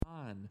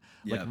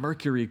like Yep.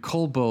 mercury,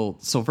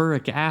 cobalt,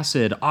 sulfuric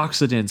acid,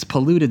 oxidants,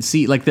 polluted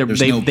sea. Like There's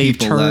no they've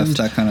people turned left,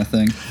 that kind of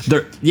thing.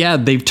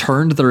 they've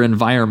turned their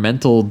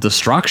environmental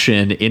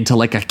destruction into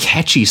like a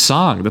catchy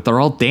song that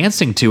they're all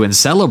dancing to and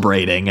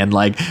celebrating, and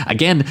like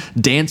again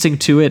dancing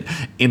to it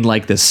in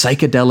like this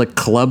psychedelic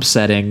club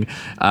setting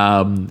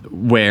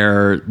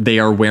where they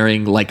are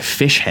wearing like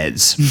fish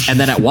heads. And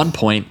then at one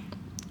point,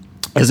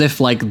 as if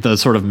like the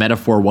sort of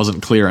metaphor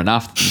wasn't clear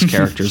enough, these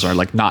characters are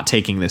like not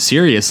taking this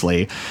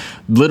seriously.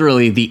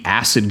 Literally, the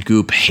acid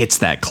goop hits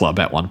that club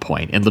at one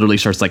point and literally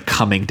starts like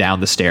coming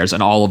down the stairs,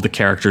 and all of the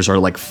characters are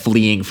like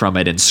fleeing from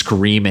it and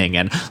screaming,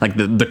 and like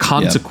the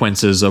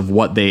consequences of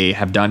what they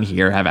have done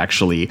here have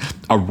actually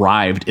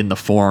arrived in the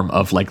form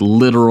of like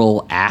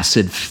literal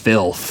acid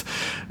filth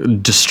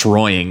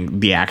destroying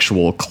the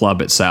actual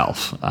club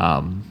itself.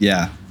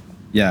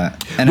 Yeah.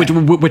 And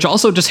Which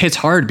also just hits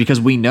hard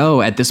because we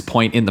know at this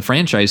point in the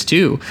franchise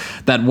too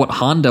that what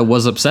Honda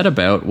was upset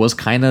about was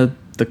kind of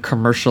the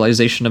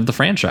commercialization of the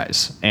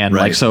franchise. And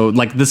Right. like so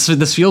like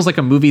this feels like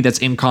a movie that's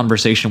in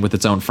conversation with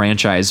its own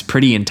franchise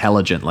pretty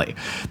intelligently.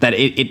 That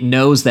it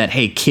knows that,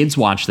 hey, kids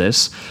watch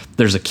this.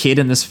 There's a kid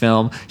in this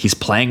film. He's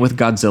playing with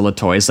Godzilla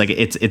toys. Like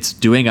it's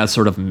doing a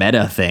sort of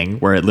meta thing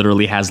where it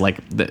literally has like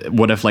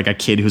what if like a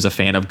kid who's a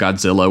fan of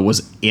Godzilla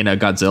was in a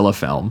Godzilla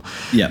film.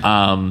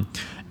 Yeah.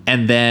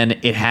 And then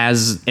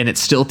it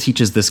still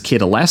teaches this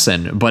kid a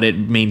lesson, but it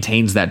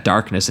maintains that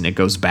darkness, and it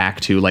goes back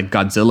to like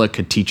Godzilla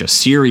could teach a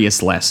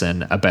serious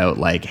lesson about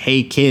like,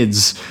 hey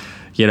kids,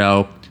 you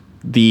know,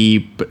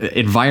 the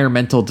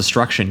environmental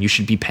destruction, you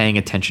should be paying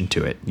attention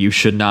to it. You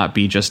should not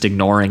be just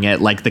ignoring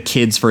it. Like the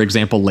kids, for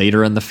example,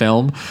 later in the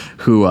film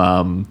who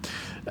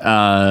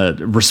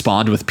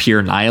respond with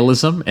pure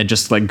nihilism and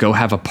just like go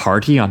have a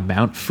party on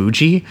Mount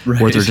Fuji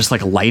where they're just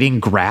like lighting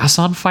grass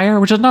on fire,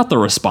 which is not the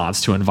response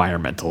to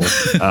environmental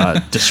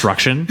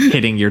destruction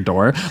hitting your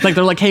door. Like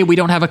they're like, hey, we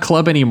don't have a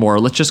club anymore.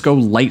 Let's just go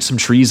light some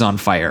trees on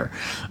fire.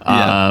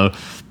 Yeah.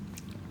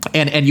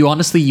 And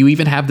you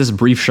even have this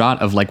brief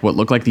shot of like what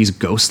look like these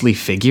ghostly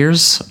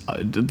figures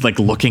like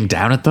looking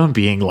down at them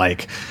being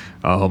like,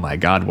 oh my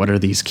God, what are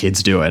these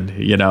kids doing?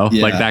 You know,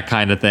 like that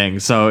kind of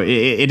thing. So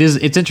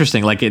it's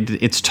interesting. Like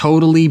it's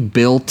totally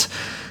built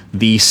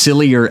the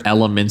sillier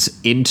elements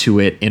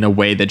into it in a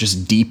way that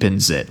just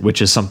deepens it,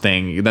 which is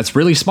something that's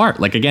really smart.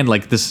 Like again,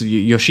 like this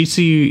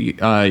Yoshimitsu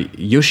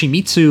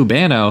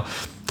Banno,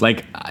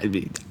 like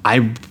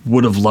I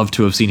would have loved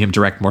to have seen him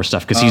direct more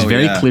stuff because he's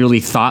very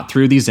clearly thought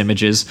through these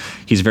images.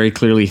 He's very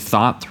clearly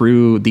thought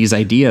through these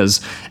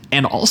ideas.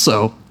 And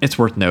also, it's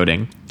worth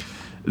noting,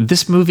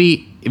 this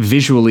movie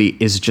visually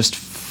is just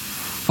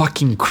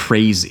fucking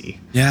crazy.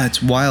 Yeah,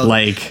 it's wild.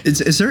 Like,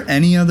 is there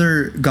any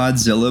other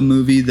Godzilla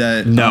movie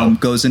that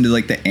goes into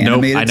like the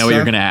animated I know stuff? what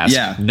you're gonna ask.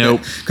 Yeah,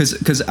 nope.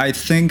 Because I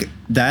think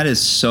that is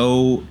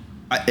so.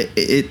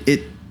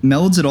 It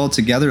melds it all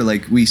together.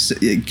 Like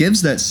it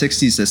gives that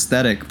 60s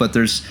aesthetic, but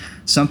there's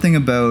something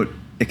about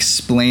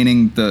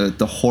explaining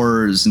the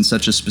horrors in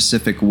such a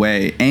specific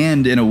way,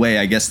 and in a way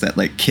I guess that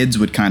like kids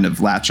would kind of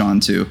latch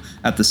onto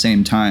at the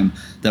same time,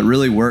 that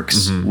really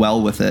works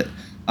well with it.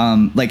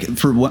 Like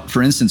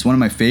for instance, one of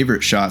my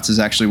favorite shots is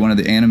actually one of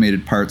the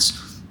animated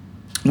parts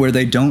where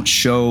they don't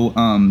show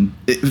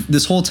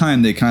this whole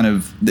time. They kind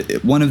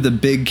of, one of the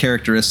big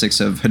characteristics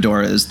of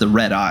Hedorah is the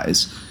red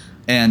eyes.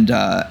 And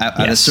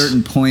at a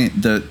certain point,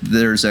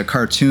 there's a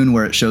cartoon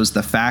where it shows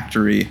the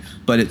factory,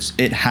 but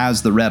it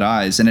has the red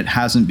eyes, and it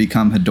hasn't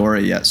become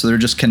Hedorah yet. So they're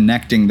just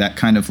connecting that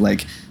kind of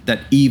like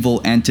that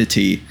evil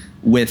entity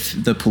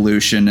with the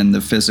pollution and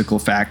the physical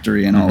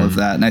factory and all of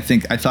that. And I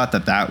thought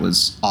that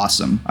was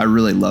awesome. I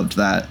really loved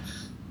that.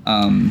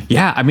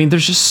 Yeah, I mean,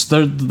 there's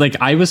like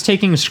I was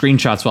taking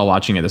screenshots while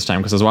watching it this time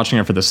because I was watching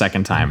it for the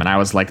second time, and I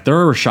was like,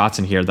 there were shots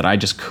in here that I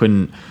just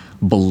couldn't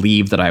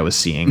believe that I was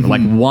seeing.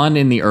 Like one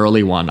in the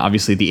early one,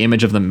 obviously the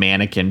image of the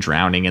mannequin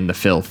drowning in the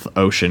filth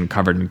ocean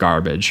covered in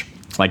garbage,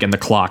 like, and the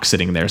clock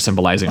sitting there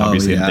symbolizing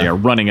obviously that they are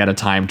running out of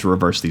time to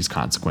reverse these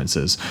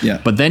consequences.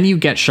 Yeah. But then you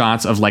get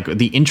shots of like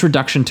the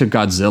introduction to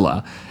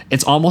Godzilla.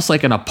 It's almost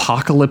like an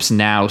Apocalypse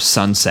Now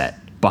sunset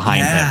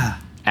behind him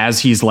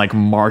as he's like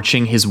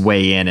marching his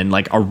way in and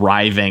like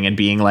arriving and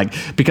being like,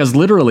 because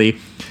literally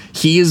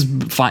he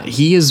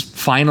is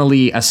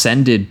finally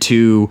ascended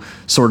to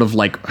sort of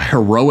like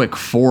heroic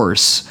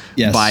force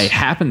by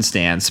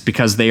happenstance,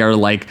 because they are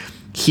like,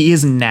 he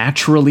is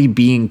naturally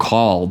being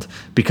called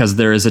because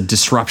there is a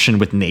disruption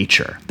with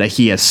nature that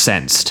he has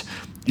sensed.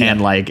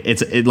 And like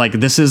like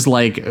this is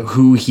like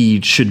who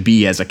he should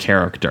be as a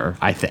character,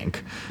 I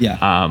think.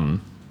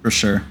 For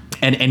sure.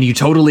 And you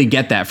totally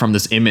get that from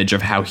this image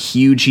of how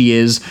huge he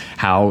is,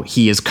 how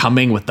he is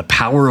coming with the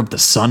power of the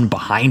sun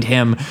behind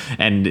him,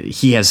 and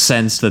he has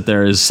sensed that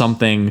there is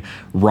something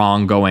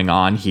wrong going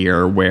on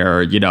here,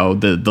 where, you know,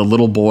 the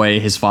little boy,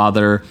 his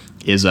father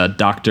is a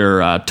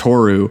Dr.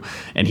 Toru,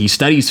 and he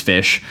studies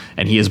fish,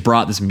 and he has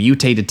brought this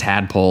mutated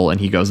tadpole,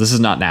 and he goes, this is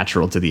not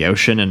natural to the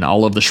ocean, and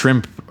all of the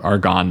shrimp are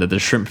gone that the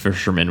shrimp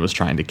fisherman was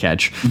trying to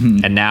catch.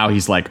 And now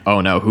he's like,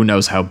 oh no, who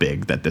knows how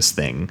big that this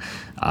thing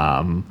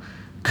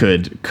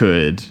could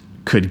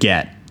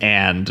get.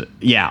 And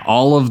yeah,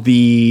 all of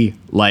the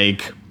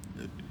like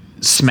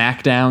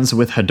smackdowns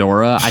with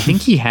Hedorah, I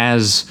think he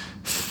has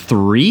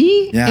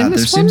 3. Yeah, there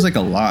seems like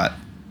a lot,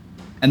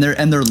 and they're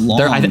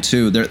long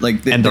too. They're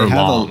like they're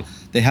long.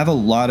 They have a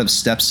lot of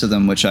steps to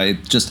them, which I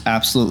just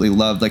absolutely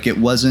loved. Like, it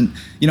wasn't,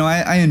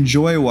 I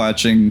enjoy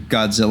watching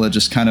Godzilla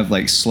just kind of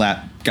like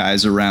slap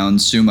guys around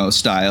sumo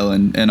style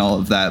and all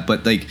of that.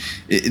 But like,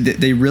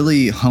 they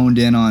really honed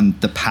in on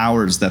the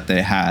powers that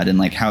they had and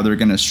like how they're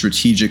going to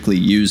strategically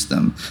use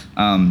them.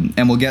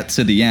 And we'll get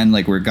to the end,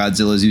 like where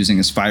Godzilla's using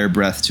his fire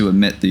breath to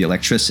emit the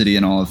electricity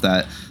and all of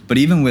that. But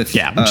even with,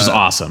 which is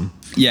awesome.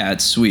 Yeah,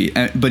 it's sweet.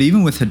 But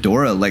even with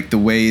Hedorah, like the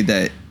way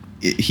that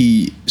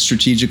he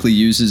strategically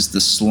uses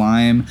the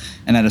slime,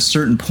 and at a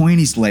certain point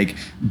he's like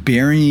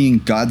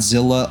burying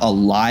Godzilla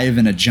alive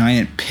in a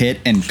giant pit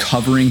and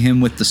covering him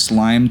with the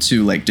slime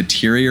to like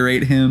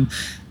deteriorate him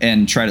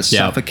and try to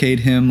suffocate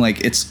him.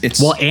 Like it's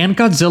well, and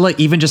Godzilla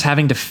even just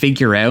having to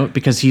figure out,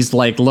 because he's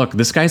like, look,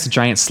 this guy's a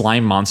giant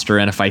slime monster,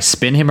 and if I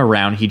spin him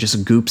around, he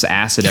just goops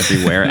acid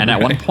everywhere. And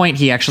at one point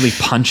he actually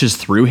punches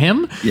through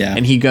him,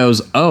 and he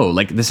goes, oh,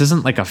 like this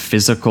isn't like a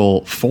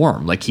physical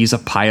form, like he's a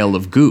pile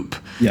of goop.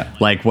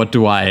 Like, what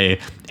do I...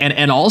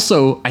 And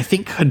also, I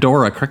think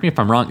Hedorah, correct me if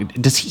I'm wrong,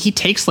 he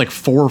takes like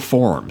 4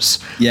 forms.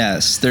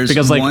 Yes,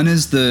 because like, one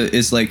is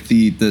like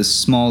the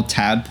small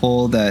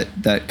tadpole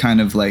that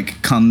kind of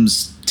like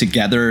comes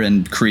together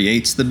and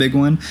creates the big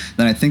one.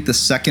 Then I think the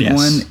second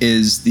one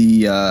is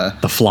the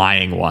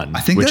flying one.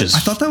 I think I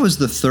thought that was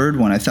the third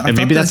one.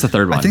 Maybe that's the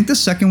third one. I think the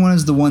second one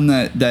is the one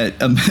that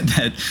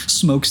that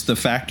smokes the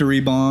factory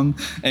bomb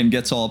and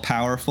gets all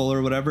powerful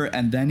or whatever,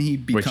 and then he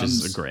becomes,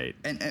 which is great.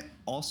 And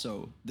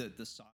also the